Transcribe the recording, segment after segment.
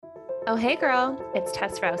Oh, hey girl, it's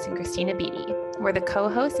Tess Rouse and Christina Beatty. We're the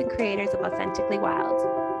co-hosts and creators of Authentically Wild,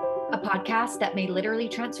 a podcast that may literally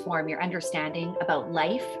transform your understanding about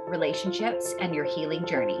life, relationships, and your healing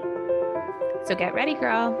journey. So get ready,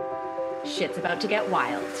 girl. Shit's about to get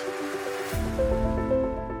wild.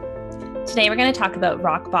 Today, we're going to talk about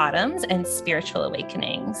rock bottoms and spiritual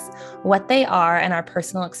awakenings, what they are, and our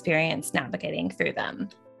personal experience navigating through them.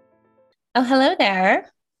 Oh, hello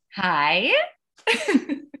there. Hi.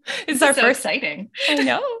 It's our first exciting. I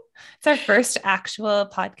know. It's our first actual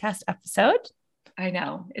podcast episode. I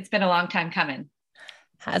know. It's been a long time coming.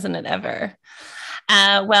 Hasn't it ever?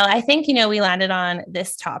 Well, I think, we landed on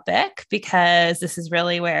this topic because this is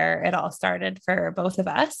really where it all started for both of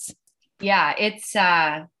us. Yeah,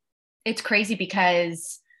 it's crazy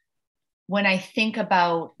because when I think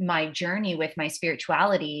about my journey with my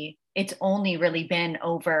spirituality, it's only really been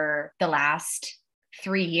over the last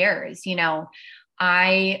 3 years.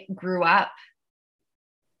 I grew up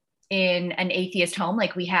in an atheist home.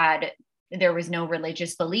 There was no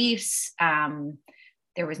religious beliefs.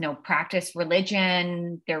 There was no practice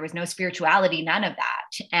religion. There was no spirituality, none of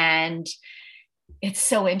that. And it's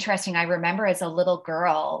so interesting. I remember as a little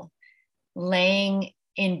girl laying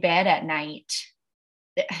in bed at night,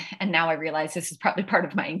 and now I realize this is probably part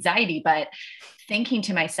of my anxiety, but thinking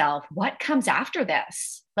to myself, what comes after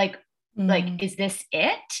this? Is this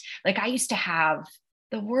it? I used to have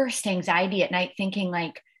the worst anxiety at night, thinking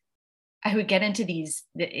I would get into this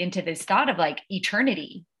thought of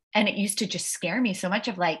eternity. And it used to just scare me so much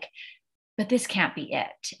but this can't be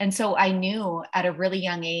it. And so I knew at a really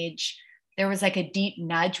young age, there was a deep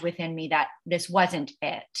nudge within me that this wasn't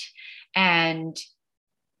it. And,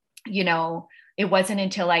 it wasn't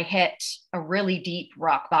until I hit a really deep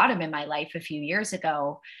rock bottom in my life a few years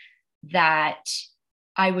ago that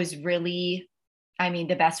I was really,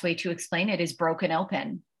 the best way to explain it is broken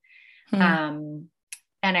open. And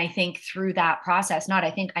I think through that process,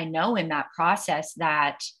 I know in that process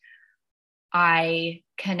that I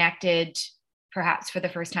connected perhaps for the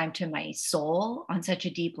first time to my soul on such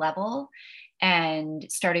a deep level and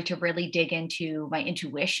started to really dig into my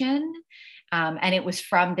intuition. And it was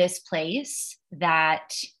from this place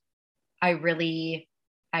that I really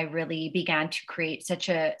began to create such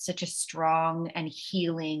a strong and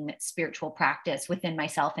healing spiritual practice within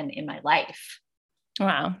myself and in my life.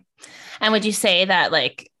 Wow. And would you say that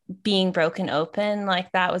being broken open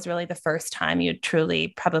that was really the first time you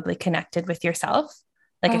truly probably connected with yourself?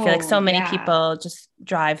 I feel like so many people just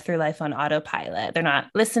drive through life on autopilot. They're not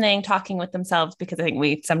listening, talking with themselves, because I think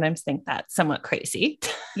we sometimes think that's somewhat crazy.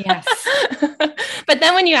 Yes. But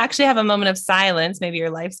then when you actually have a moment of silence, maybe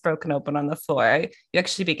your life's broken open on the floor, you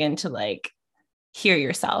actually begin to hear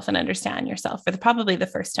yourself and understand yourself for probably the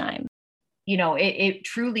first time. It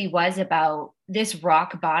truly was about this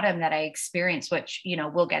rock bottom that I experienced, which,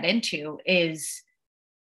 we'll get into,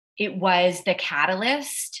 it was the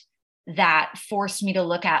catalyst that forced me to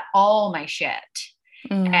look at all my shit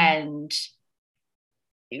and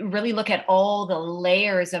really look at all the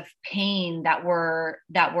layers of pain that were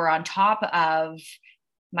on top of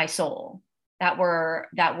my soul, that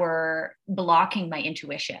were blocking my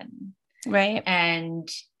intuition. Right. And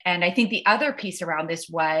I think the other piece around this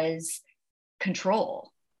was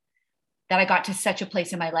control, that I got to such a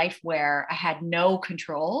place in my life where I had no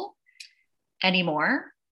control anymore,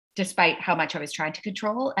 despite how much I was trying to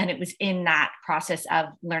control. And it was in that process of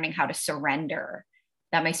learning how to surrender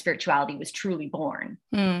that my spirituality was truly born.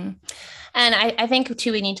 And I think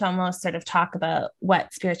too, we need to almost sort of talk about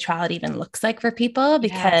what spirituality even looks like for people,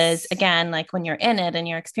 because again, when you're in it and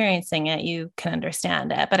you're experiencing it, you can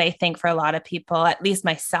understand it. But I think for a lot of people, at least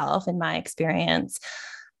myself, in my experience,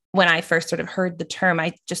 when I first sort of heard the term,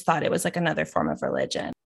 I just thought it was another form of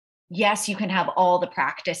religion. Yes, you can have all the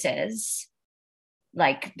practices,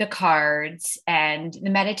 like the cards and the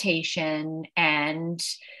meditation and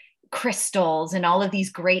crystals and all of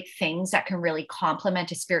these great things that can really complement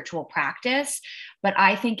a spiritual practice. But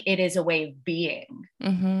I think it is a way of being.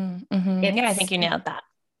 Yeah, I think you nailed that.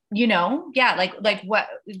 What,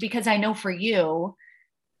 because I know for you,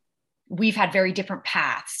 we've had very different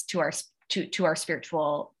paths to our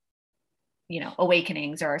spiritual,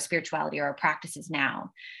 awakenings or our spirituality or our practices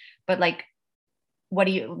now. But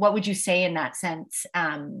what would you say in that sense?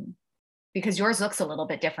 because yours looks a little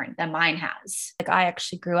bit different than mine has. Like I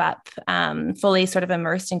actually grew up fully sort of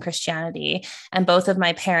immersed in Christianity, and both of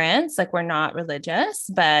my parents like were not religious,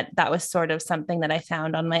 but that was sort of something that I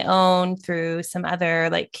found on my own through some other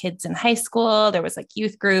like kids in high school. There was like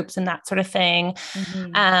youth groups and that sort of thing.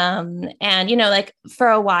 And, you know, like for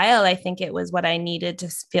a while, I think it was what I needed to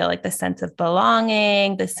feel like the sense of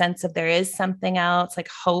belonging, the sense of there is something else, like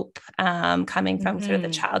hope coming from sort of the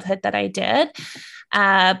childhood that I did.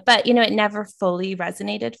 But, you know, it never fully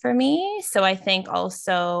resonated for me. So I think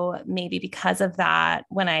also maybe because of that,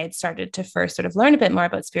 when I had started to first sort of learn a bit more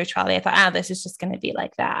about spirituality, I thought, this is just going to be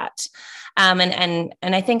like that. And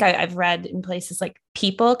I think I've read in places like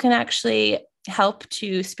people can actually help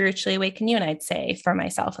to spiritually awaken you. And I'd say for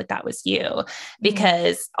myself, like that was you,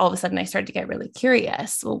 because all of a sudden I started to get really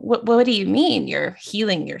curious. Well, what do you mean you're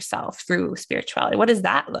healing yourself through spirituality? What does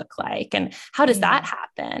that look like? And how does that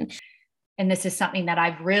happen? And this is something that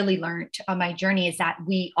I've really learned on my journey, is that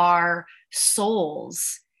we are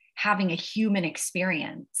souls having a human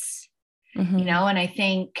experience, you know, and I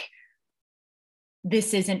think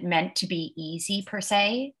this isn't meant to be easy per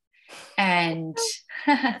se. And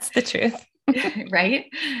that's the truth. Right.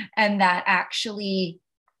 And that actually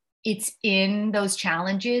it's in those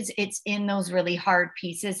challenges, it's in those really hard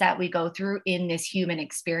pieces that we go through in this human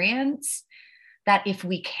experience, that if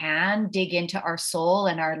we can dig into our soul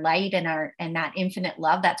and our light and that infinite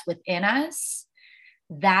love that's within us,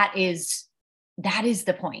 that is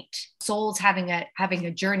the point. Souls having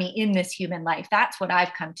a journey in this human life. That's what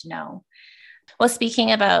I've come to know. Well,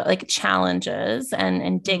 speaking about like challenges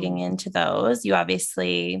and digging into those, you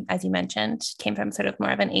obviously, as you mentioned, came from sort of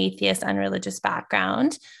more of an atheist, unreligious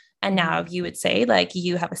background. And now you would say like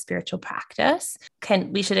you have a spiritual practice.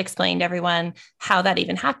 We should explain to everyone how that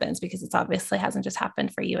even happens, because it's obviously hasn't just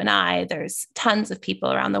happened for you and I. There's tons of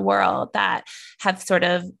people around the world that have sort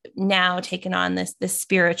of now taken on this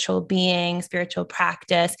spiritual being, spiritual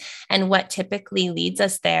practice, and what typically leads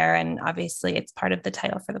us there. And obviously it's part of the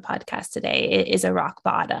title for the podcast today. It is a rock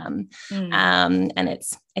bottom. And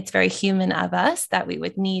it's very human of us that we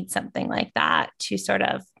would need something like that to sort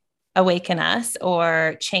of awaken us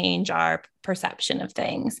or change our perception of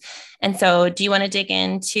things. And so do you want to dig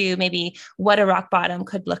into maybe what a rock bottom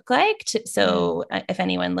could look like? So if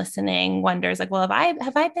anyone listening wonders like, well,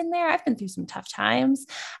 have I been there? I've been through some tough times,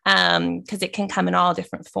 because it can come in all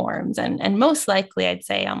different forms. And most likely I'd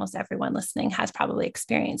say almost everyone listening has probably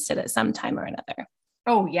experienced it at some time or another.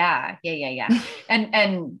 Oh yeah.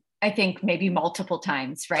 And I think maybe multiple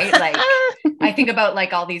times, right? Like I think about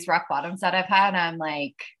like all these rock bottoms that I've had, and I'm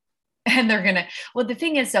like, and the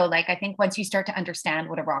thing is though, like, I think once you start to understand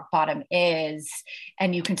what a rock bottom is,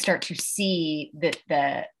 and you can start to see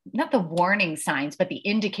the not the warning signs, but the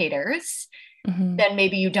indicators, then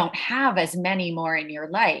maybe you don't have as many more in your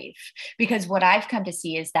life. Because what I've come to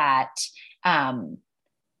see is that,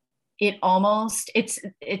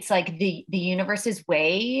 it's like the universe's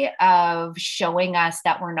way of showing us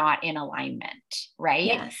that we're not in alignment. Right.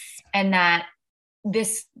 Yes. And that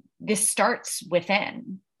this starts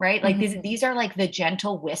within. Right. Like these are like the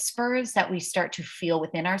gentle whispers that we start to feel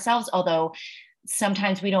within ourselves. Although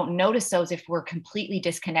sometimes we don't notice those if we're completely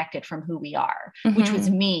disconnected from who we are, which was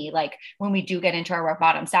me. Like when we do get into our rock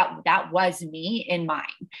bottoms, that was me in mine,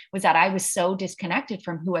 was that I was so disconnected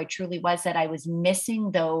from who I truly was that I was missing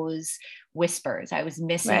those whispers. I was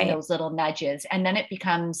missing those little nudges. And then it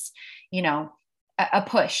becomes, you know, a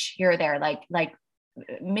push here or there, like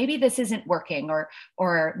maybe this isn't working,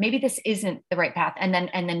 or maybe this isn't the right path. And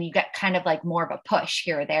then you get kind of like more of a push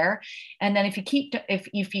here or there. And then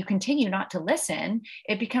if you continue not to listen,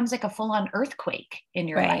 it becomes like a full-on earthquake in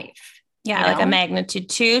your life. Yeah. Like a magnitude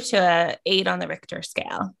 2 to a 8 on the Richter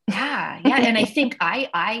scale. Yeah. And I think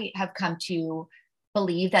I have come to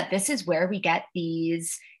believe that this is where we get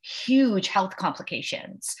these huge health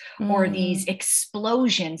complications or these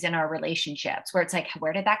explosions in our relationships, where it's like,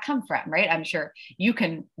 where did that come from? Right. I'm sure you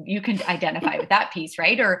can identify with that piece.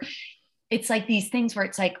 Right. Or it's like these things where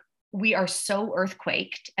it's like, we are so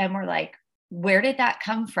earthquaked and we're like, where did that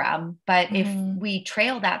come from? But if we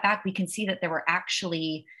trail that back, we can see that there were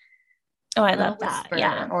actually I love that.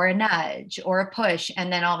 Yeah. Or a nudge or a push.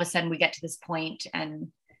 And then all of a sudden we get to this point and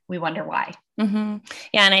we wonder why. Yeah.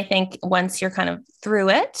 And I think once you're kind of through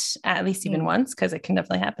it, at least even once, because it can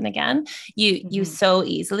definitely happen again, you so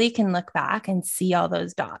easily can look back and see all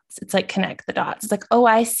those dots. It's like connect the dots. It's like, oh,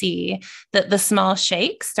 I see that the small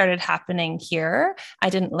shakes started happening here.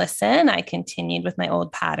 I didn't listen. I continued with my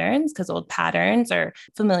old patterns, because old patterns are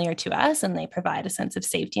familiar to us and they provide a sense of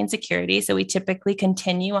safety and security. So we typically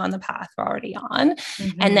continue on the path we're already on.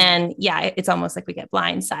 And then, it's almost like we get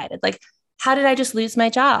blindsided. Like, how did I just lose my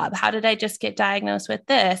job? How did I just get diagnosed with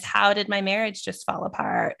this? How did my marriage just fall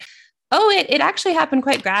apart? Oh, it actually happened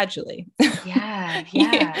quite gradually. Yeah.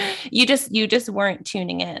 Yeah. You just weren't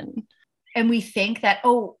tuning in. And we think that,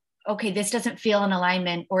 oh, okay, this doesn't feel in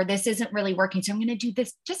alignment, or this isn't really working. So I'm going to do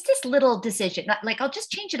this, just this little decision. Like I'll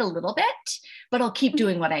just change it a little bit, but I'll keep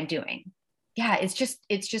doing what I'm doing. Yeah. It's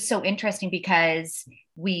just so interesting because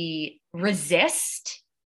we resist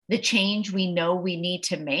the change we know we need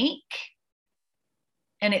to make.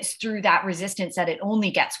 And it's through that resistance that it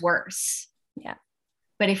only gets worse. Yeah.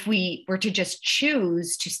 But if we were to just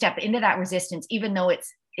choose to step into that resistance, even though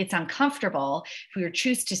it's uncomfortable, if we were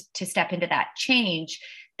choose to step into that change,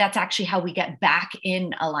 that's actually how we get back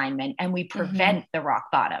in alignment and we prevent the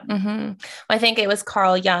rock bottom. Well, I think it was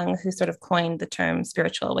Carl Jung who sort of coined the term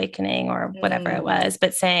spiritual awakening or whatever it was,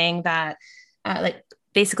 but saying that like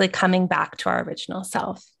basically coming back to our original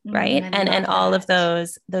self, right? And all of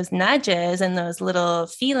those nudges and those little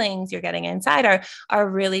feelings you're getting inside are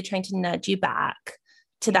really trying to nudge you back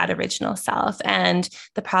to that original self. And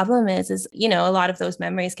the problem is, you know, a lot of those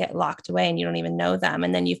memories get locked away and you don't even know them.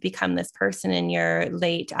 And then you've become this person in your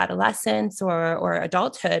late adolescence or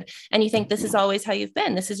adulthood. And you think this is always how you've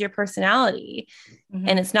been. This is your personality.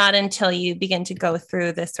 And it's not until you begin to go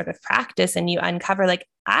through this sort of practice and you uncover, like,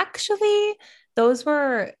 actually, those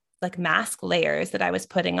were like mask layers that I was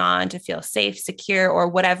putting on to feel safe, secure, or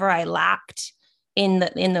whatever I lacked in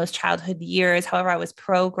those childhood years, however I was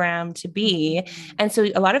programmed to be. And so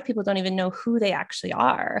a lot of people don't even know who they actually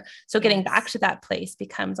are. So getting back to that place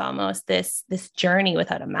becomes almost this journey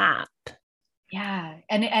without a map. Yeah.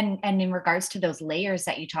 And in regards to those layers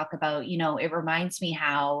that you talk about, you know, it reminds me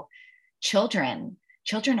how children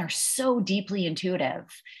are so deeply intuitive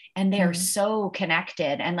and they're so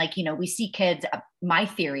connected. And like, you know, we see kids, my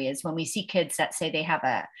theory is when we see kids that say they have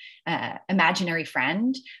a imaginary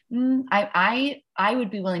friend, I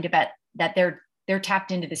would be willing to bet that they're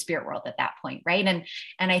tapped into the spirit world at that point. Right.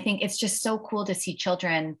 And I think it's just so cool to see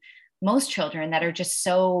most children that are just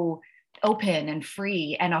so open and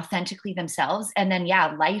free and authentically themselves. And then,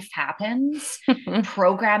 life happens,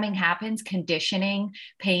 programming happens, conditioning,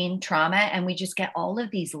 pain, trauma. And we just get all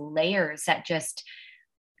of these layers that just,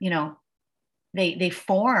 you know, they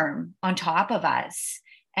form on top of us.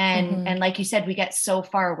 And like you said, we get so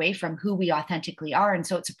far away from who we authentically are. And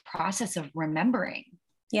so it's a process of remembering.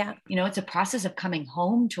 Yeah. You know, it's a process of coming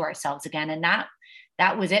home to ourselves again. And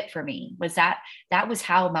that was it for me, that was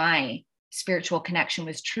how my spiritual connection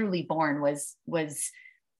was truly born, was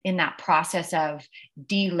in that process of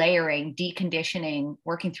delayering, deconditioning,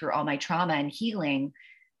 working through all my trauma and healing,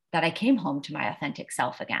 that I came home to my authentic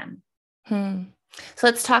self again. So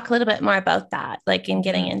let's talk a little bit more about that, like in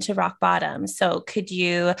getting into rock bottom. So could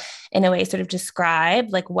you, in a way, sort of describe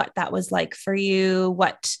like what that was like for you,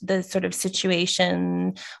 what the sort of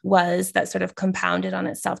situation was that sort of compounded on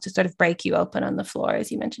itself to sort of break you open on the floor,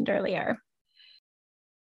 as you mentioned earlier?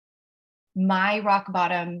 My rock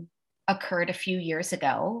bottom occurred a few years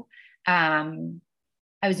ago. I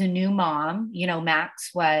was a new mom. You know,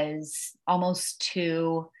 Max was almost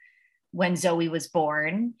 2 when Zoe was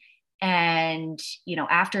born. And, you know,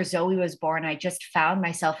 after Zoe was born, I just found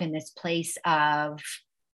myself in this place of,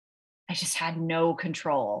 I just had no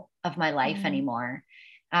control of my life anymore.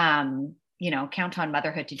 You know, count on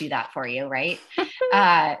motherhood to do that for you. Right.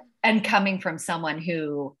 And coming from someone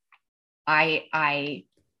who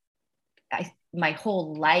my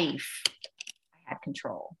whole life I had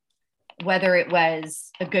control, whether it was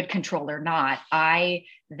a good control or not.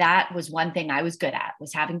 That was one thing I was good at,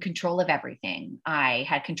 was having control of everything. I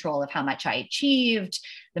had control of how much I achieved,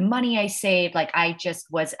 the money I saved. Like I just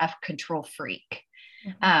was a control freak,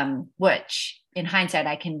 which in hindsight,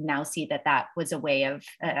 I can now see that was a way of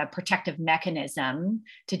a protective mechanism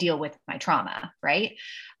to deal with my trauma. Right.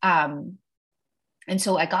 And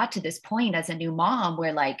so I got to this point as a new mom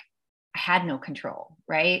where like I had no control.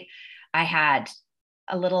 Right. I had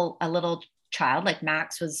a little child, like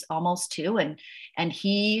Max was almost 2, and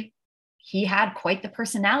he had quite the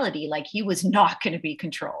personality. Like he was not going to be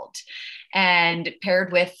controlled, and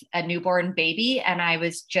paired with a newborn baby. And I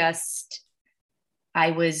was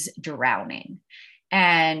drowning.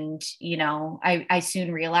 And, you know, I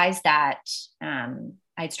soon realized that,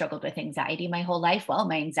 I'd struggled with anxiety my whole life. Well,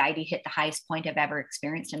 my anxiety hit the highest point I've ever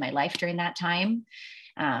experienced in my life during that time.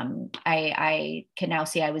 I can now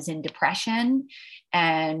say I was in depression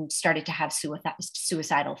and started to have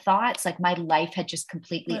suicidal thoughts. Like my life had just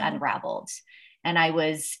completely unraveled, and I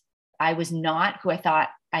was not who I thought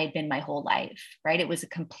I had been my whole life. Right. It was a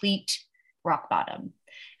complete rock bottom.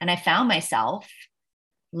 And I found myself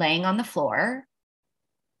laying on the floor,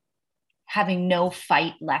 having no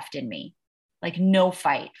fight left in me. like no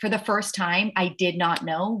fight. For the first time, I did not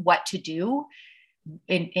know what to do,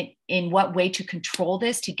 in what way to control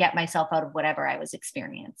this to get myself out of whatever I was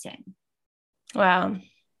experiencing. Wow.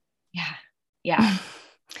 Yeah. Yeah.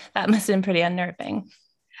 That must have been pretty unnerving.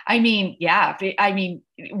 I mean, yeah. I mean,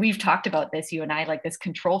 we've talked about this, you and I, like this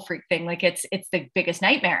control freak thing. Like it's the biggest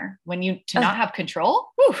nightmare when you not have control.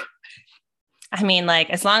 Whew. I mean, like,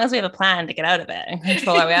 as long as we have a plan to get out of it and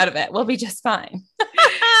control our way out of it, we'll be just fine.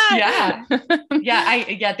 Yeah.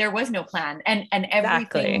 Yeah. There was no plan. And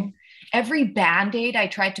everything, every Band-Aid I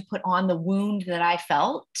tried to put on the wound that I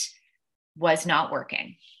felt was not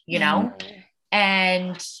working, you know?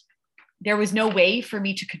 And there was no way for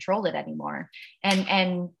me to control it anymore.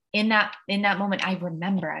 And in that moment, I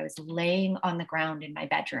remember I was laying on the ground in my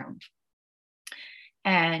bedroom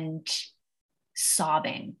and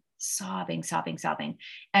sobbing.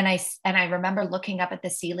 And I remember looking up at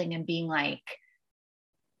the ceiling and being like,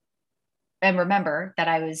 and remember that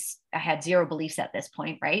I had zero beliefs at this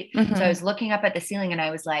point, right? Mm-hmm. So I was looking up at the ceiling and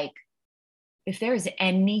I was like, if there's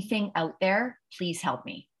anything out there, please help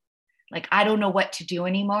me. Like, I don't know what to do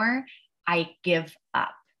anymore. I give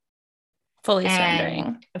up. Fully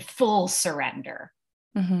surrendering. Full surrender.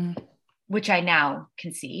 Mm-hmm. Which I now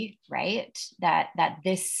can see, right? That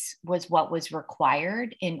this was what was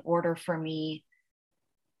required in order for me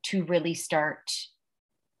to really start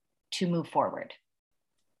to move forward.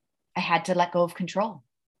 I had to let go of control.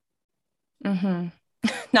 Mm-hmm.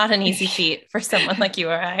 Not an easy feat for someone like you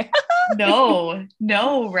or I.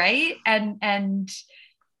 No, right? And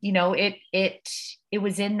you know, it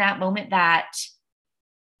was in that moment that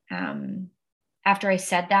after I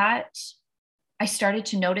said that, I started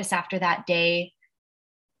to notice after that day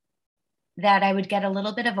that I would get a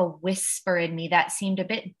little bit of a whisper in me that seemed a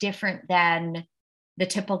bit different than the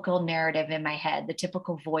typical narrative in my head, the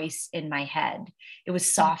typical voice in my head. It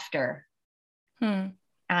was softer. It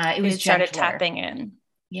was started gentler. Tapping in.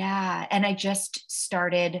 Yeah. And I just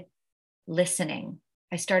started listening.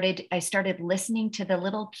 I started listening to the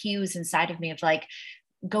little cues inside of me of like,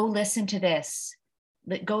 go listen to this.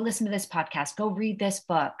 Go listen to this podcast, go read this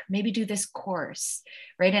book, maybe do this course,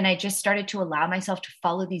 right? And I just started to allow myself to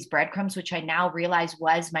follow these breadcrumbs, which I now realize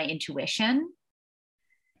was my intuition.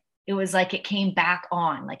 It was like it came back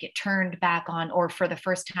on, like it turned back on, or for the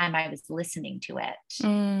first time I was listening to it.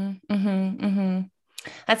 Mm-hmm, mm-hmm.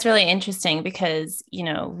 That's really interesting because, you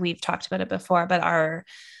know, we've talked about it before, but our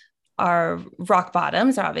rock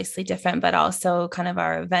bottoms are obviously different, but also kind of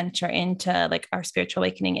our venture into like our spiritual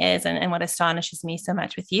awakening is. And what astonishes me so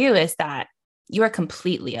much with you is that you are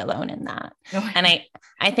completely alone in that. And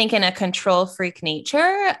I think in a control freak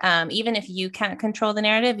nature, even if you can't control the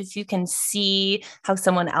narrative, if you can see how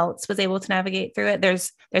someone else was able to navigate through it,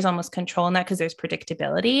 there's almost control in that because there's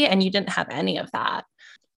predictability, and you didn't have any of that.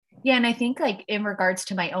 Yeah. And I think like in regards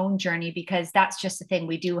to my own journey, because that's just the thing,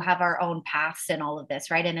 we do have our own paths in all of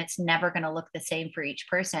this, right? And it's never going to look the same for each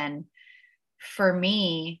person. For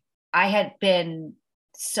me, I had been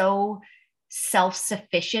so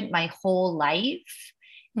self-sufficient my whole life.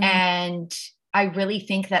 Mm-hmm. And I really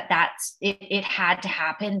think that that's it had to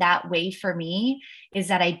happen that way for me, is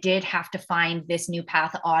that I did have to find this new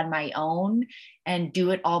path on my own and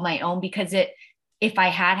do it all my own, because if I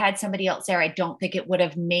had somebody else there, I don't think it would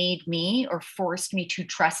have made me or forced me to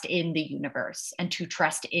trust in the universe and to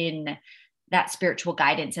trust in that spiritual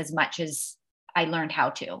guidance as much as I learned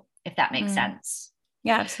how to, if that makes sense.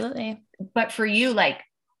 Yeah, absolutely. But for you, like,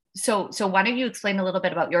 so why don't you explain a little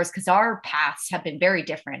bit about yours? Because our paths have been very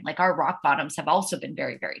different. Like our rock bottoms have also been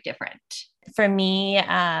very, very different. For me,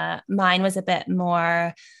 mine was a bit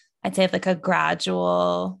more, I'd say like a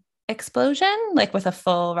gradual explosion, like with a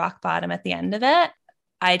full rock bottom at the end of it.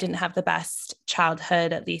 I didn't have the best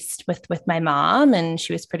childhood, at least with my mom, and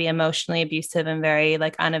she was pretty emotionally abusive and very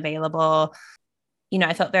like unavailable. You know,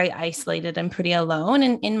 I felt very isolated and pretty alone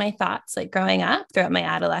in my thoughts, like growing up throughout my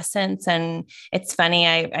adolescence. And it's funny,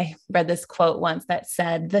 I read this quote once that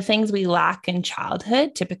said, the things we lack in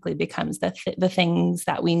childhood typically becomes the things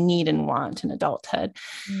that we need and want in adulthood.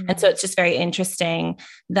 And so it's just very interesting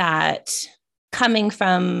that coming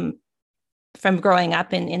from growing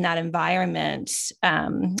up in that environment,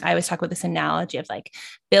 I always talk about this analogy of like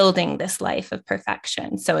building this life of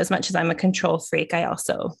perfection. So as much as I'm a control freak, I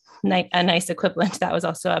also, a nice equivalent to that, was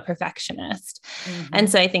also a perfectionist. Mm-hmm. And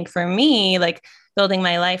so I think for me, like building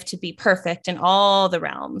my life to be perfect in all the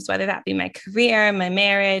realms, whether that be my career, my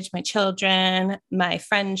marriage, my children, my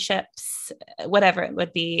friendships, whatever it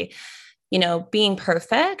would be, being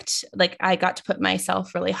perfect, like I got to put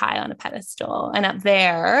myself really high on a pedestal. And up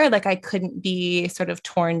there, like I couldn't be sort of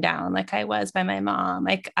torn down like I was by my mom.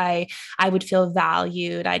 Like I would feel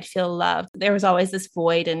valued, I'd feel loved. There was always this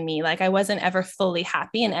void in me. Like I wasn't ever fully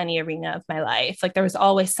happy in any arena of my life. Like there was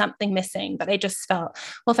always something missing, but I just felt,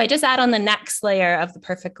 well, if I just add on the next layer of the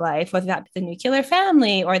perfect life, whether that be the nuclear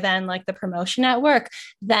family or then like the promotion at work,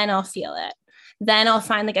 then I'll feel it. Then I'll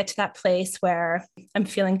finally get to that place where I'm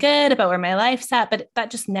feeling good about where my life's at, but that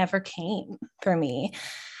just never came for me.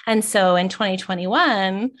 And so in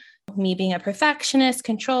 2021, me being a perfectionist,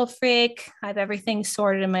 control freak, I have everything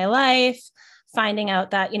sorted in my life, finding out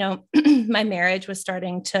that, my marriage was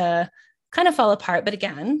starting to kind of fall apart. But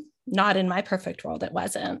again, not in my perfect world, it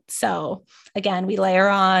wasn't. So again, we layer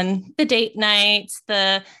on the date nights,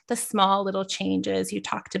 the small little changes you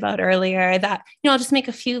talked about earlier that, I'll just make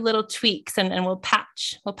a few little tweaks and we'll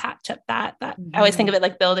patch up that mm-hmm. I always think of it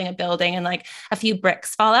like building a building and like a few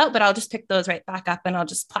bricks fall out, but I'll just pick those right back up and I'll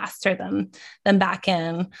just plaster them back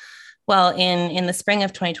in. Well, in the spring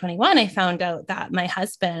of 2021, I found out that my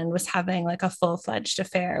husband was having like a full-fledged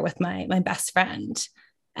affair with my best friend.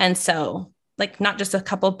 And so like not just a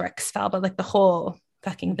couple bricks fell, but like the whole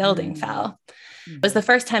fucking building fell. Mm-hmm. It was the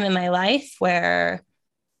first time in my life where,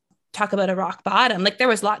 talk about a rock bottom, like there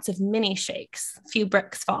was lots of mini shakes, a few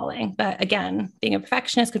bricks falling. But again, being a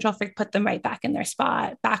perfectionist, control freak, put them right back in their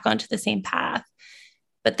spot, back onto the same path.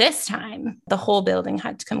 But this time, the whole building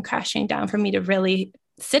had to come crashing down for me to really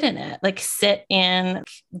sit in it, like sit in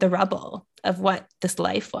the rubble of what this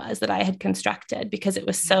life was that I had constructed, because it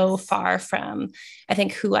was so far from, I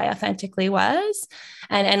think, who I authentically was.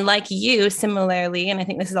 And like you, similarly, and I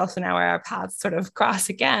think this is also now where our paths sort of cross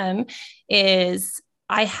again, is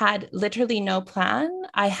I had literally no plan.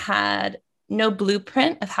 I had no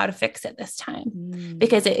blueprint of how to fix it this time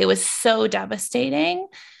because it was so devastating.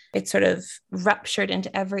 It sort of ruptured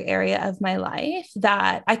into every area of my life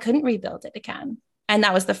that I couldn't rebuild it again. And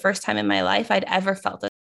that was the first time in my life I'd ever felt a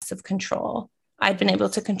sense of control. I'd been able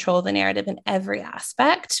to control the narrative in every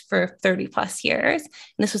aspect for 30 plus years. And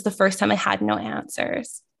this was the first time I had no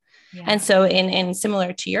answers. Yeah. And so in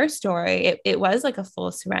similar to your story, it was like a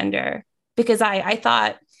full surrender, because I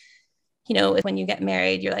thought, when you get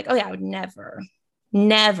married, you're like, oh yeah, I would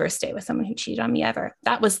never stay with someone who cheated on me ever.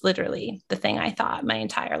 That was literally the thing I thought my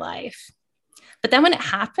entire life. But then when it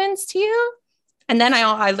happens to you, and then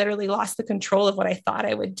I literally lost the control of what I thought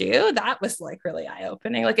I would do, that was like really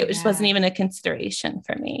eye-opening. Like it just wasn't even a consideration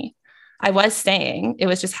for me. I was staying. It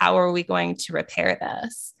was just, how are we going to repair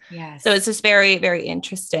this? Yes. So it's just very, very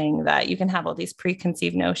interesting that you can have all these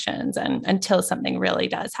preconceived notions, and until something really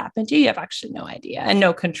does happen to you, you have actually no idea and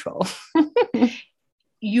no control.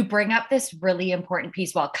 You bring up this really important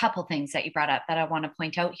piece. Well, a couple things that you brought up that I want to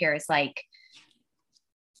point out here is like,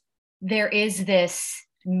 there is this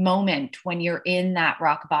moment when you're in that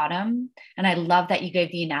rock bottom. And I love that you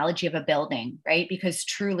gave the analogy of a building, right? Because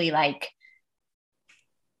truly, like,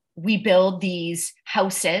 we build these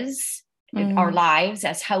houses, our lives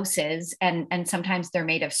as houses, and sometimes they're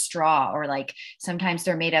made of straw, or like sometimes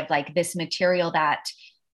they're made of like this material that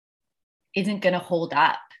isn't going to hold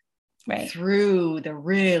up through the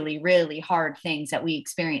really, really hard things that we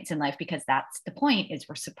experience in life, because that's the point, is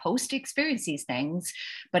we're supposed to experience these things.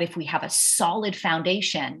 But if we have a solid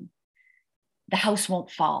foundation, the house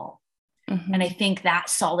won't fall. Mm-hmm. And I think that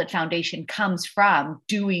solid foundation comes from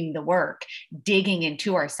doing the work, digging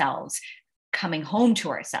into ourselves, coming home to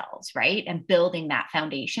ourselves, right? And building that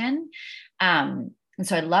foundation. And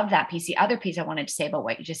so I love that piece. The other piece I wanted to say about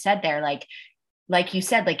what you just said there, like you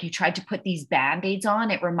said, like you tried to put these Band-Aids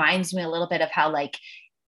on. It reminds me a little bit of how, like,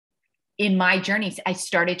 in my journey, I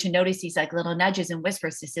started to notice these like little nudges and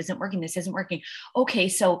whispers. This isn't working. This isn't working. Okay.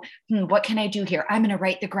 So what can I do here? I'm going to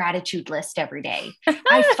write the gratitude list every day.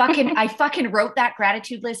 I fucking wrote that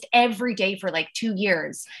gratitude list every day for like 2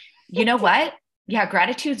 years. You know what? Yeah,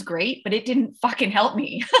 gratitude's great, but it didn't fucking help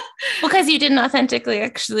me. Because you didn't authentically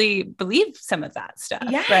actually believe some of that stuff,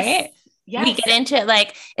 right? Yes. We get into it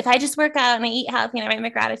like, if I just work out and I eat healthy and I write my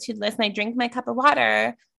gratitude list and I drink my cup of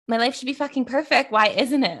water, my life should be fucking perfect. Why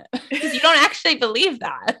isn't it? Because you don't actually believe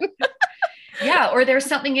that. Yeah. Or there's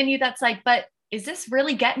something in you that's like, but is this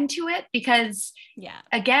really getting to it? Because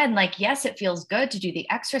again, like, yes, it feels good to do the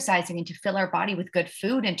exercising and to fill our body with good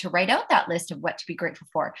food and to write out that list of what to be grateful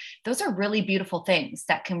for. Those are really beautiful things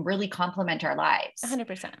that can really complement our lives.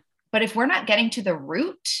 100%. But if we're not getting to the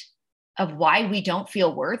root of why we don't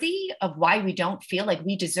feel worthy, of why we don't feel like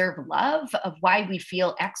we deserve love, of why we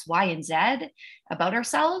feel X, Y, and Z about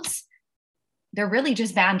ourselves, they're really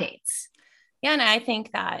just Band-Aids. Yeah, and I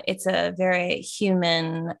think that it's a very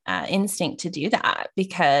human instinct to do that,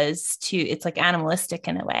 because it's like animalistic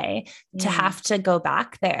in a way. To have to go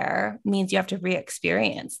back there means you have to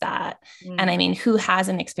re-experience that. And I mean, who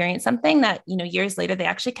hasn't experienced something that, years later, they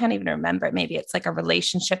actually can't even remember it? Maybe it's like a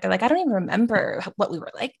relationship. They're like, I don't even remember what we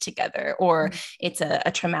were like together. Or it's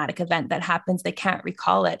a traumatic event that happens. They can't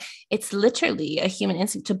recall it. It's literally a human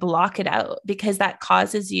instinct to block it out, because that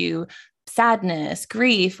causes you sadness,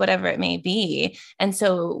 grief, whatever it may be. And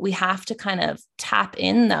so we have to kind of tap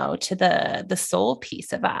in, though, to the soul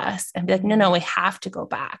piece of us and be like, no, we have to go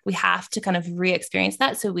back. We have to kind of re-experience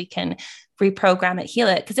that so we can reprogram it, heal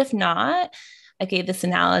it. Because if not, I gave this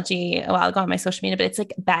analogy a while ago on my social media, but it's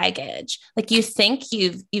like baggage. Like you think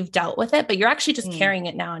you've dealt with it, but you're actually just carrying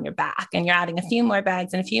it now on your back, and you're adding a few more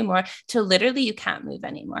bags and a few more till literally you can't move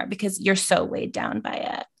anymore because you're so weighed down by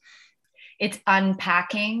it. It's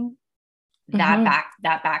unpacking that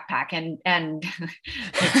backpack, and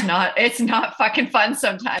it's not fucking fun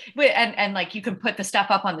sometimes. And like, you can put the stuff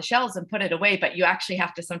up on the shelves and put it away, but you actually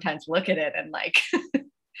have to sometimes look at it and like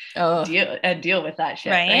deal with that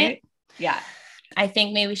shit. Right? Yeah. I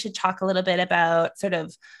think maybe we should talk a little bit about sort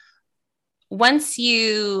of once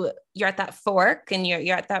you're at that fork and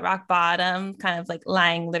you're at that rock bottom, kind of like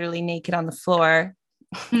lying literally naked on the floor,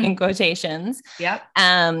 in quotations. Yep.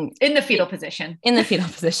 In the fetal position.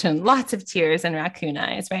 Lots of tears and raccoon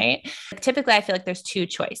eyes, right? Typically, I feel like there's two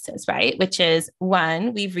choices, right? Which is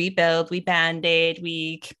one, we rebuild, we band-aid,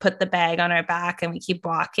 we put the bag on our back and we keep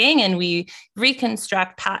walking and we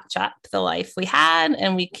reconstruct, patch up the life we had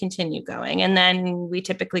and we continue going. And then we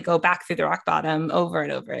typically go back through the rock bottom over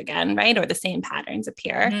and over again, right? Or the same patterns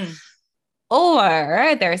appear.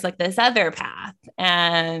 Or there's like this other path,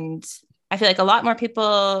 and I feel like a lot more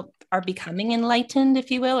people are becoming enlightened,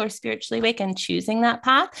 if you will, or spiritually awake and choosing that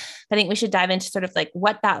path. I think we should dive into sort of like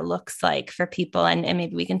what that looks like for people. And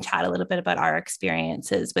maybe we can chat a little bit about our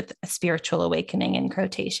experiences with a spiritual awakening in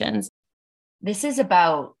quotations. This is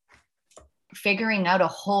about figuring out a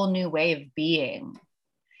whole new way of being.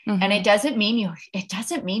 And it doesn't mean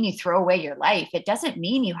you throw away your life. It doesn't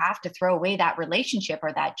mean you have to throw away that relationship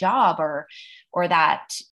or that job or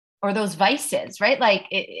those vices, right? Like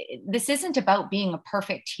this isn't about being a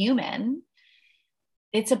perfect human.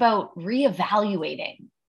 It's about reevaluating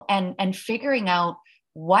and figuring out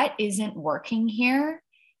what isn't working here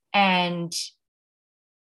and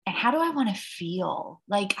how do I want to feel?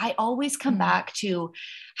 Like I always come back to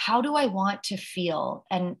how do I want to feel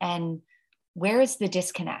and where is the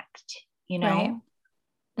disconnect, Right.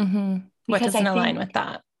 What doesn't align with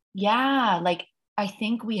that? Yeah. Like I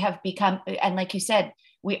think we have become, and like you said,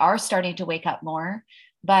 we are starting to wake up more,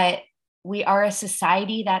 but we are a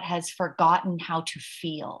society that has forgotten how to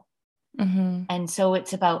feel. And so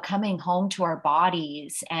it's about coming home to our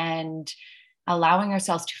bodies and allowing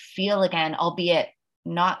ourselves to feel again, albeit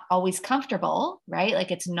not always comfortable, right?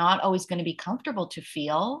 Like it's not always going to be comfortable to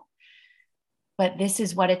feel, but this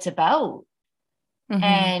is what it's about.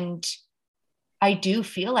 And I do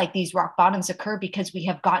feel like these rock bottoms occur because we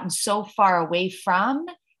have gotten so far away from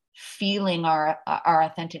feeling our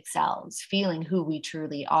authentic selves, feeling who we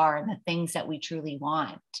truly are and the things that we truly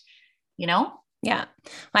want, Yeah.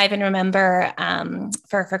 I even remember,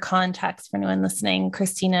 for context, for anyone listening,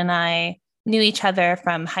 Christina and I knew each other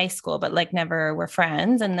from high school, but like never were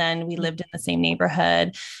friends. And then we lived in the same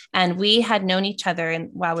neighborhood, and we had known each other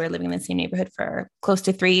while we were living in the same neighborhood for close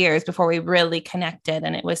to 3 years before we really connected.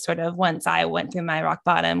 And it was sort of once I went through my rock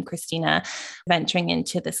bottom, Christina venturing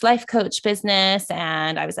into this life coach business.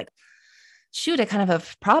 And I was like, shoot, I kind of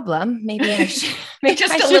have a problem. Maybe I should,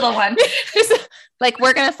 little one. Just like,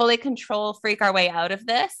 we're going to fully control freak our way out of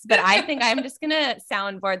this, but I think I'm just going to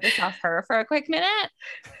soundboard this off her for a quick minute.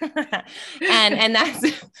 and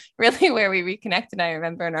that's really where we reconnected. I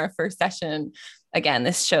remember in our first session, again,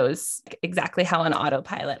 this shows exactly how on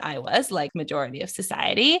autopilot I was, like majority of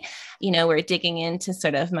society. We're digging into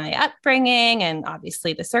sort of my upbringing and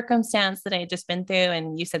obviously the circumstance that I had just been through.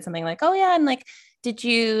 And you said something like, oh yeah. And like, did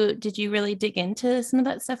you really dig into some of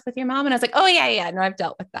that stuff with your mom? And I was like, oh yeah. No, I've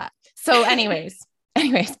dealt with that. So anyways,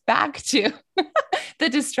 back to the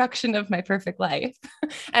destruction of my perfect life.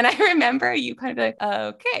 And I remember you kind of like,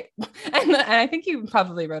 okay. And I think you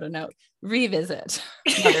probably wrote a note, revisit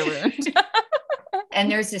Mother Wound. And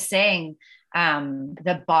there's this saying,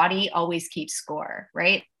 the body always keeps score,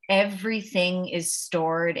 right? Everything is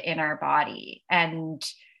stored in our body. And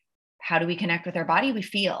how do we connect with our body? We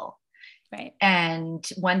feel. Right. And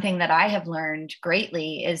one thing that I have learned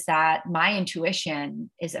greatly is that my intuition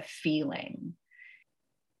is a feeling.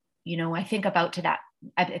 I think back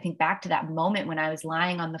to that moment when I was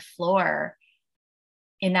lying on the floor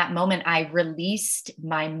in that moment, I released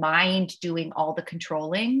my mind doing all the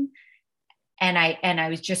controlling. And I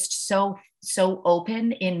was just so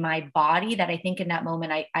open in my body that I think in that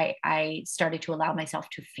moment, I started to allow myself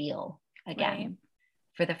to feel again. Right.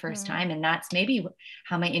 For the first time. And that's maybe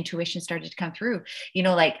how my intuition started to come through.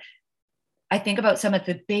 Like I think about some of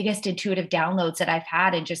the biggest intuitive downloads that I've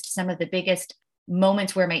had and just some of the biggest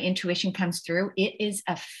moments where my intuition comes through. It is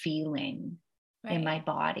a feeling in my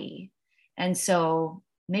body. And so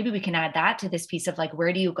maybe we can add that to this piece of like,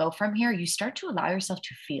 where do you go from here? You start to allow yourself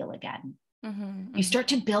to feel again. You start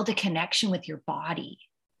to build a connection with your body.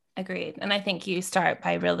 Agreed. And I think you start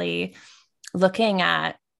by really looking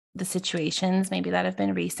at the situations maybe that have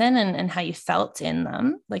been recent and how you felt in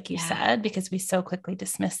them, like you said, because we so quickly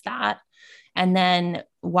dismiss that. And then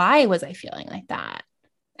why was I feeling like that?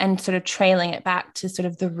 And sort of trailing it back to sort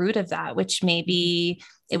of the root of that, which maybe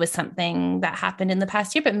it was something that happened in the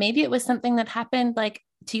past year, but maybe it was something that happened like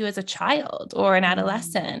to you as a child or an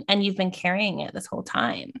adolescent, and you've been carrying it this whole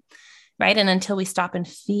time. Right. And until we stop and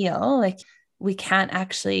feel, like we can't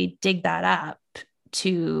actually dig that up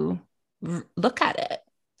to look at it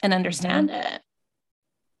and understand it.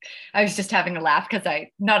 I was just having a laugh because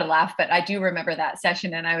not a laugh, but I do remember that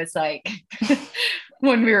session. And I was like,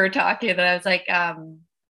 when we were talking, and I was like,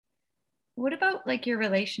 what about like your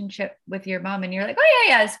relationship with your mom? And you're like, oh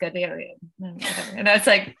yeah, it's good. And I was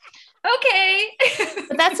like, okay.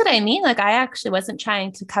 But that's what I mean. Like, I actually wasn't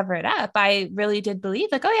trying to cover it up. I really did believe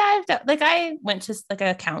like, oh yeah, I went to like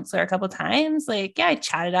a counselor a couple of times. Like, yeah, I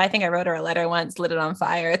chatted. I think I wrote her a letter once, lit it on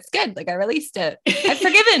fire. It's good. Like I released it.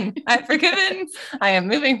 I've forgiven. I am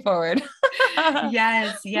moving forward.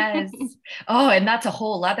 Yes. Oh, and that's a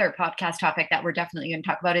whole other podcast topic that we're definitely going to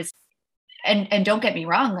talk about is, and don't get me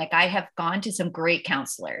wrong. Like I have gone to some great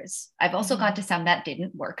counselors. I've also gone to some that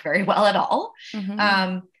didn't work very well at all.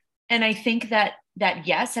 And I think that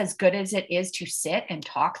yes, as good as it is to sit and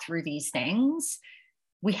talk through these things,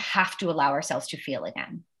 we have to allow ourselves to feel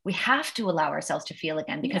again.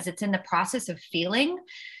 Because it's in the process of feeling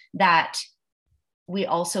that we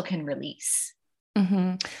also can release.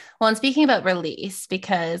 Well, and speaking about release,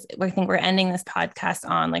 because I think we're ending this podcast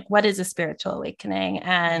on like, what is a spiritual awakening?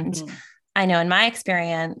 And I know in my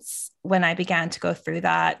experience, when I began to go through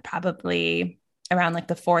that, probably around like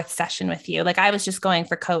the 4th session with you, like I was just going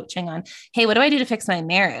for coaching on, hey, what do I do to fix my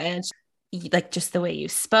marriage? Like just the way you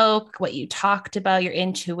spoke, what you talked about, your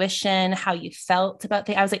intuition, how you felt about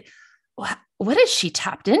things. I was like, what is she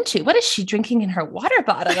tapped into? What is she drinking in her water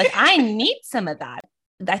bottle? Like I need some of that.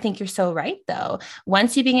 I think you're so right though.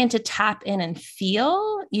 Once you begin to tap in and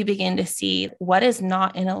feel, you begin to see what is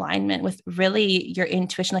not in alignment with really your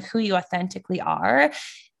intuition, like who you authentically are.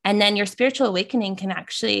 And then your spiritual awakening can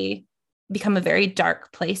actually become a very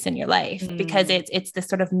dark place in your life because it's this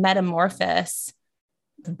sort of metamorphosis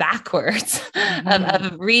backwards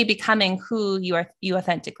of re-becoming who you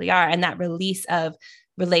authentically are. And that release of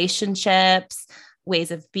relationships,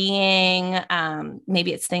 ways of being,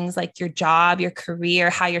 maybe it's things like your job, your career,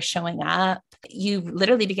 how you're showing up. You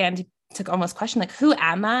literally began to almost question like, who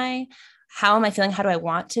am I? How am I feeling? How do I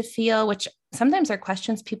want to feel? Which sometimes are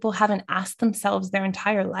questions people haven't asked themselves their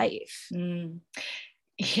entire life.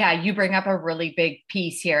 Yeah, you bring up a really big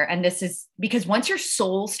piece here. And this is because once your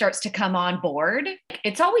soul starts to come on board,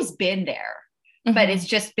 it's always been there, but it's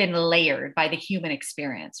just been layered by the human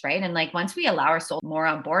experience, right? And like once we allow our soul more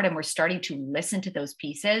on board and we're starting to listen to those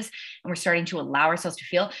pieces and we're starting to allow ourselves to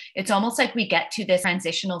feel, it's almost like we get to this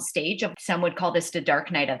transitional stage of, some would call this the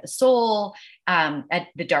dark night of the soul, at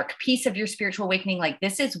the dark piece of your spiritual awakening. Like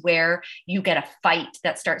this is where you get a fight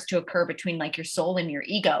that starts to occur between like your soul and your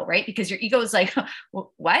ego, right? Because your ego is like,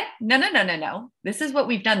 what? No. This is what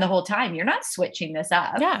we've done the whole time. You're not switching this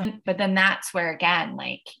up. Yeah. But then that's where, again,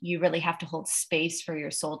 like you really have to hold space for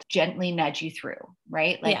your soul to gently nudge you through,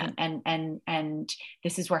 right? Like, and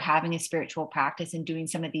this is where having a spiritual practice and doing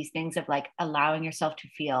some of these things of like allowing yourself to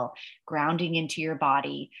feel, grounding into your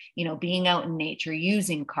body, being out in nature,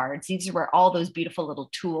 using cards. These are where all those beautiful little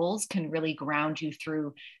tools can really ground you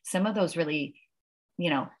through some of those really,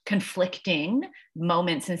 conflicting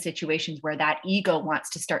moments and situations where that ego wants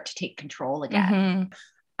to start to take control again.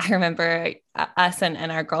 I remember us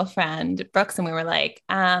and our girlfriend Brooks, and we were like,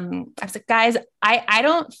 I was like, guys, I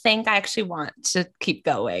don't think I actually want to keep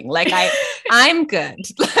going. Like I'm good.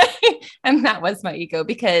 And that was my ego,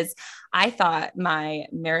 because I thought my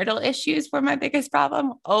marital issues were my biggest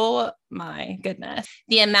problem. Oh my goodness.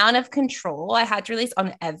 The amount of control I had to release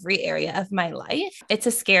on every area of my life. It's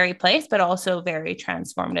a scary place, but also very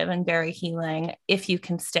transformative and very healing if you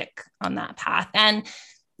can stick on that path. And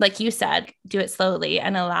like you said, do it slowly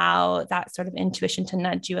and allow that sort of intuition to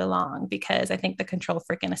nudge you along. Because I think the control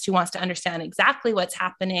freak in us who wants to understand exactly what's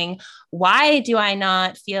happening. Why do I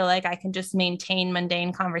not feel like I can just maintain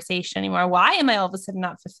mundane conversation anymore? Why am I all of a sudden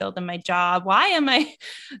not fulfilled in my job? Why am I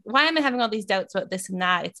having all these doubts about this and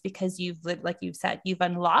that? It's because you've lived, like you've said, you've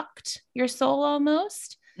unlocked your soul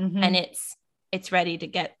almost, and it's ready to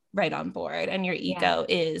get right on board. And your ego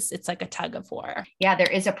it's like a tug of war. Yeah.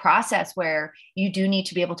 There is a process where you do need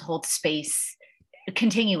to be able to hold space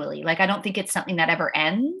continually. Like, I don't think it's something that ever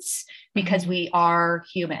ends, because we are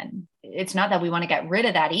human. It's not that we want to get rid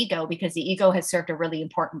of that ego, because the ego has served a really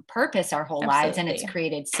important purpose our whole lives, and it's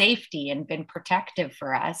created safety and been protective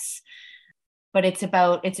for us. But it's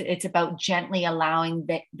about gently allowing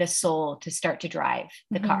the soul to start to drive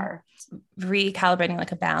the car. Recalibrating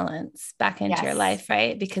like a balance back into your life,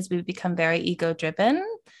 right? Because we become very ego driven.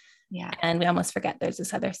 Yeah. And we almost forget there's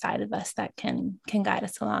this other side of us that can guide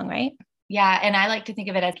us along, right? Yeah. And I like to think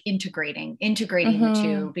of it as integrating the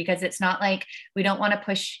two, because it's not like we don't want to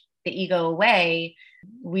push the ego away.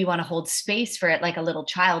 We want to hold space for it, like a little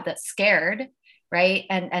child that's scared. Right.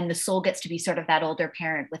 And the soul gets to be sort of that older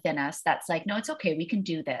parent within us that's like, no, it's okay. We can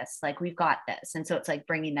do this. Like, we've got this. And so it's like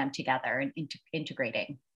bringing them together and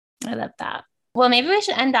integrating. I love that. Well, maybe we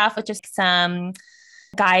should end off with just some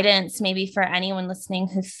guidance, maybe for anyone listening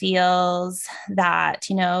who feels that,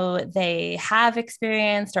 you know, they have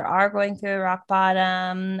experienced or are going through a rock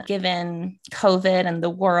bottom, given COVID and the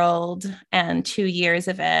world and 2 years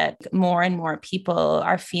of it. More and more people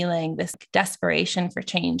are feeling this desperation for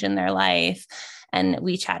change in their life. And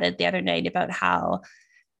we chatted the other night about how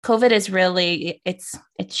COVID is really, it's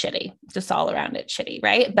shitty, just all around it shitty,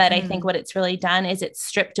 right? But I think what it's really done is it's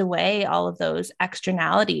stripped away all of those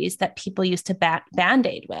externalities that people used to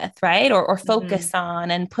band-aid with, right? Or focus on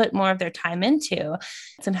and put more of their time into.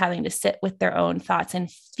 And having to sit with their own thoughts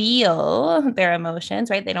and feel their emotions,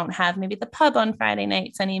 right? They don't have maybe the pub on Friday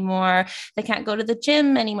nights anymore. They can't go to the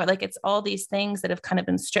gym anymore. Like, it's all these things that have kind of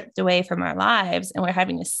been stripped away from our lives, and we're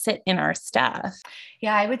having to sit in our stuff.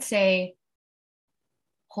 Yeah, I would say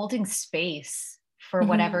holding space for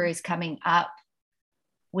whatever is coming up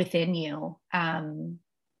within you,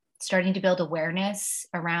 starting to build awareness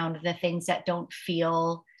around the things that don't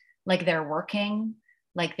feel like they're working,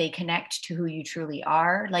 like they connect to who you truly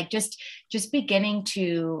are. Like, just beginning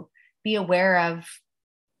to be aware of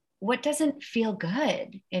what doesn't feel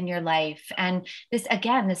good in your life. And this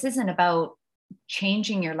isn't about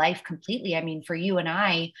changing your life completely. I mean, for you and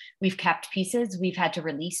I, we've kept pieces, we've had to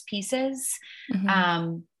release pieces,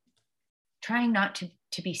 trying not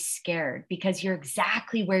to be scared, because you're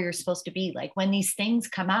exactly where you're supposed to be. Like, when these things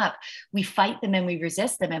come up, we fight them and we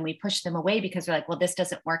resist them and we push them away, because we're like, well, this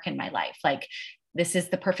doesn't work in my life. Like, this is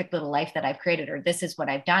the perfect little life that I've created, or this is what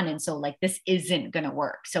I've done. And so, like, this isn't going to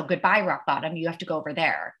work. So goodbye, rock bottom. You have to go over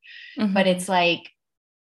there. But it's like,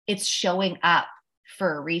 it's showing up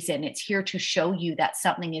for a reason. It's here to show you that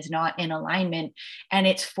something is not in alignment, and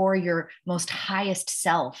it's for your most highest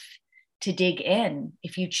self to dig in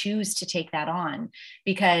if you choose to take that on.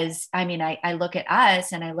 Because I mean, I look at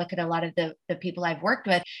us and I look at a lot of the people I've worked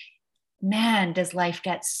with. Man, does life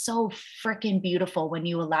get so freaking beautiful when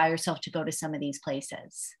you allow yourself to go to some of these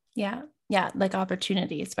places. Yeah. Yeah. Like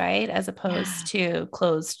opportunities, right? As opposed to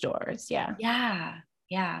closed doors. Yeah. Yeah.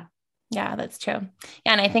 Yeah. Yeah, that's true.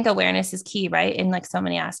 Yeah. And I think awareness is key, right? In like so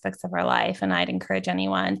many aspects of our life. And I'd encourage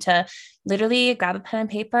anyone to literally grab a pen and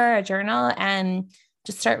paper, a journal, and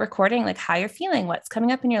just start recording like how you're feeling, what's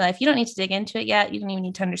coming up in your life. You don't need to dig into it yet. You don't even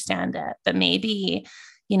need to understand it, but maybe,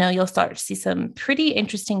 you know, you'll start to see some pretty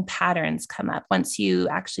interesting patterns come up once you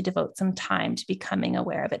actually devote some time to becoming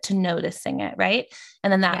aware of it, to noticing it. Right.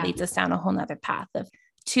 And then that leads us down a whole nother path of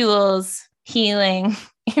tools, healing,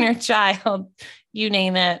 inner child, you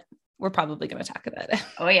name it. We're probably going to talk about it.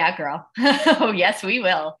 Oh yeah, girl. Oh yes, we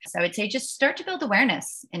will. So I would say just start to build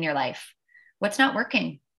awareness in your life. What's not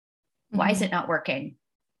working? Why is it not working?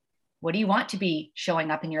 What do you want to be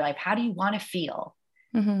showing up in your life? How do you want to feel?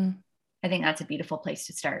 I think that's a beautiful place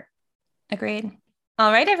to start. Agreed.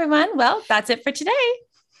 All right, everyone. Well, that's it for today.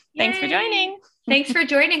 Yay. Thanks for joining. Thanks for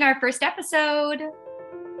joining our first episode.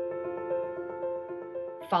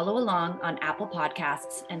 Follow along on Apple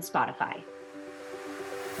Podcasts and Spotify.